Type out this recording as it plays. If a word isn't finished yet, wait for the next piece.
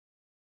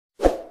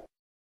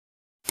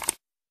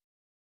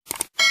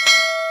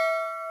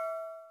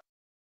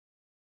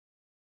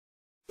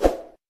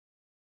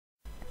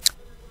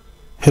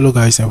Hello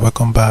guys, and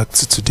welcome back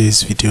to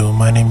today's video.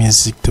 My name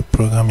is Zeke, the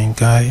programming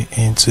guy.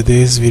 In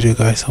today's video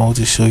guys, I want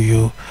to show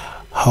you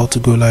how to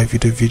go live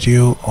with a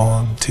video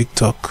on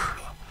TikTok.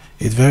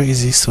 It's very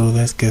easy, so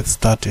let's get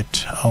started.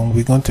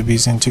 We're going to be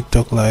using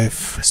TikTok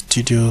Live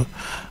Studio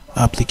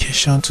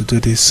application to do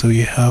this. So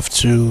you have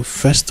to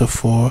first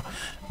of all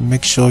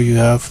make sure you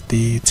have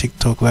the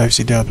TikTok Live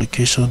Studio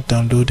application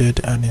downloaded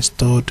and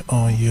installed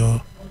on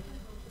your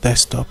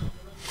desktop.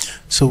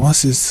 So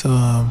once it's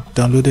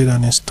downloaded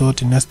and installed,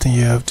 the next thing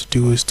you have to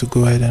do is to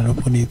go ahead and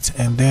open it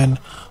and then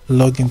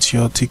log into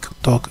your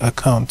TikTok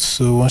account.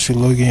 So once you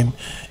log in,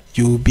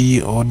 you will be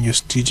on your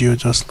studio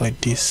just like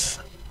this.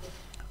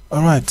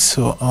 Alright,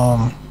 so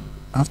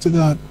after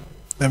that,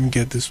 let me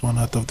get this one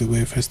out of the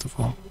way first of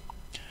all.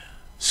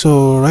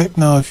 So right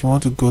now, if you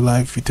want to go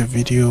live with a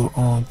video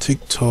on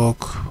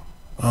TikTok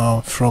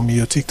from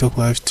your TikTok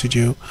Live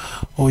Studio,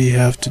 all you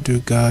have to do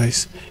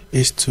guys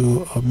is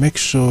to make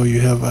sure you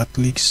have at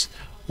least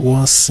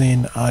one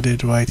scene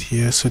added right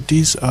here. So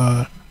these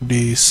are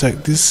the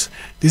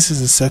this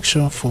is a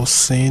section for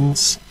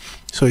scenes,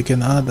 so you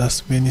can add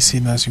as many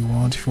scenes as you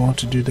want. If you want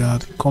to do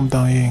that, come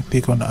down here and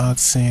click on add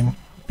scene,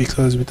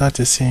 because without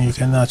a scene you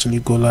can actually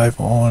go live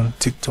on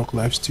TikTok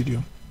Live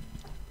Studio.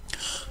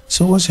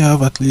 So once you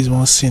have at least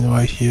one scene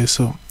right here,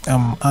 so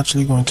I'm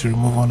actually going to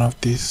remove one of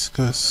these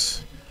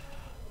because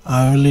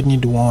I only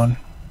need one.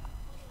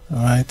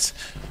 Alright,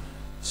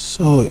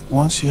 so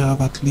once you have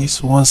at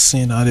least one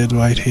scene added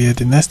right here,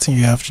 the next thing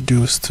you have to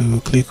do is to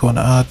click on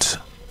add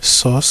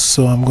source.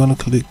 So I'm going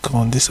to click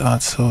on this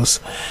add source,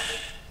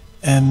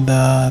 and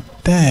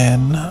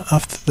then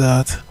after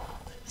that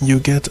you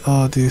get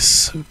all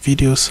these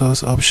video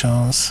source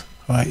options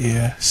right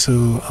here.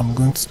 So I'm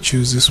going to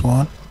choose this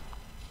one.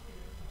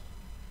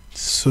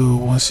 So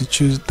once you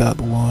choose that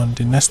one,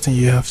 the next thing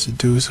you have to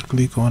do is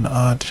click on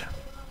add,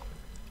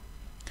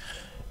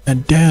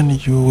 and then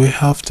you will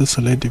have to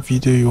select the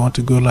video you want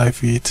to go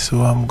live with.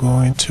 So I'm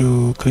going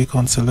to click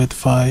on select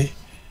file,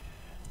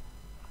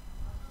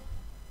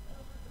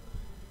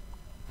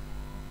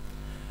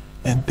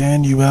 and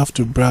then you have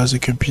to browse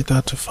your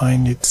computer to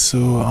find it.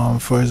 So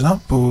for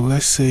example,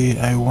 let's say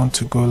I want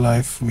to go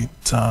live with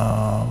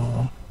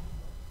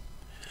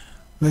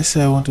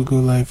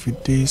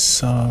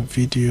this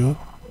video.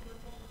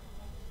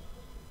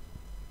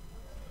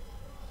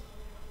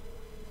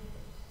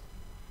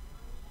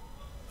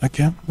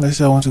 Okay, let's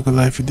say I want to go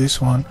live with this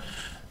one.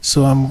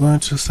 So I'm going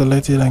to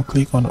select it and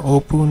click on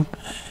open,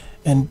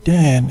 and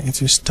then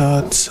it will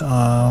start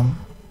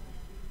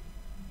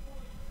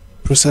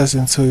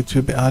processing. So it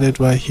will be added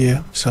right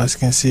here. So as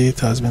you can see, it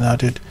has been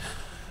added.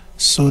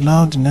 So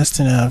now the next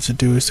thing I have to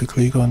do is to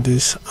click on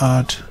this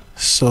add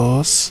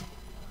source,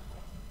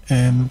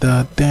 and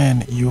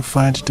then you'll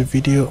find the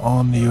video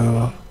on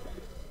your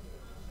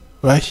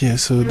right here.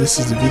 So this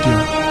is the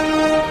video.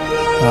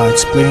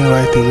 Explain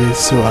right away,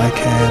 so I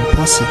can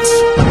pause it.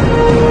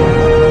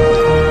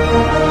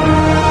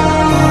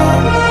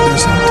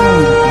 There's something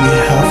we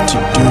have to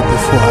do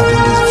before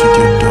adding this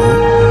video though.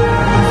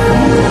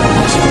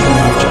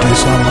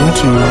 So I'm going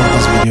to run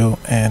this video,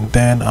 and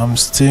then I'm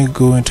still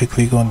going to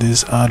click on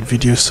this add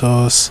video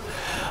source.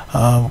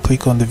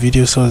 Click on the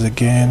video source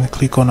again,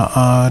 click on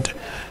add,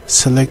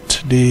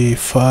 select the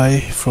file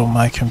from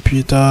my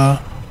computer.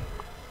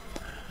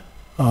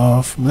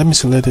 Let me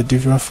select a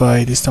different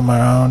file this time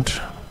around,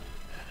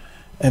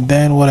 and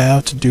then what I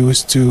have to do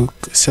is to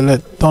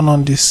turn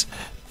on this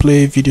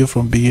play video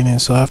from beginning.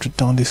 So I have to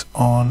turn this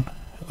on.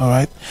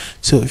 Alright,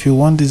 so if you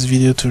want this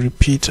video to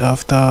repeat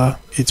after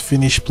it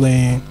finished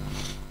playing,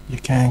 you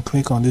can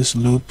click on this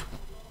loop,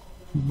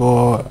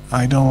 but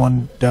I don't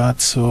want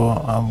that, so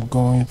I'm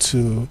going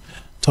to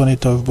turn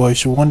it off. But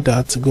if you want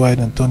that, go ahead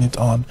and turn it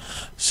on.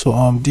 So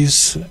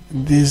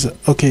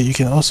okay, you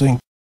can also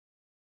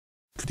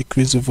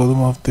decrease the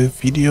volume of the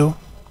video.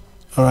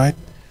 Alright,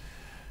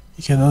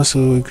 you can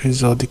also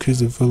increase or decrease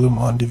the volume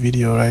on the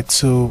video. Right,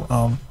 so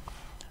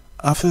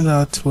after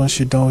that, once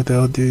you're done with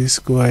all this,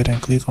 go ahead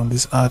and click on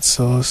this add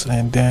source,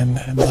 and then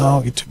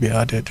now it will be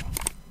added.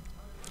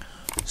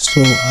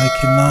 So I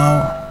can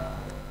now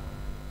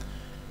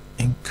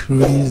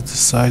increase the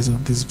size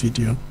of this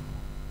video.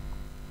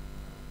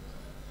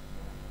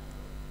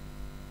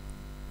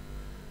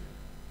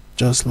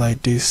 Just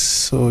like this,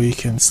 so you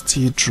can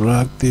still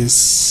drag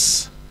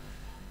this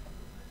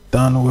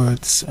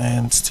downwards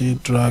and still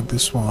drag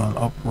this one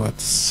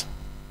upwards.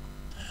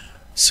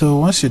 So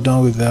once you're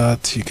done with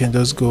that, you can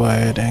just go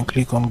ahead and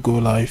click on go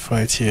live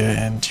right here,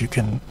 and you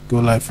can go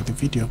live with the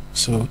video.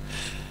 So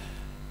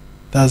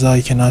that's how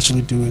you can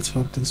actually do it.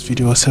 Hope this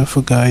video was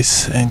helpful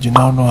guys, and you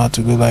now know how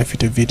to go live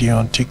with a video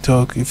on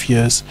TikTok. If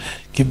yes,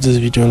 give this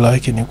video a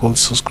like and equal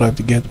subscribe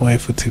to get more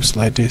info tips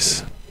like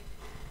this.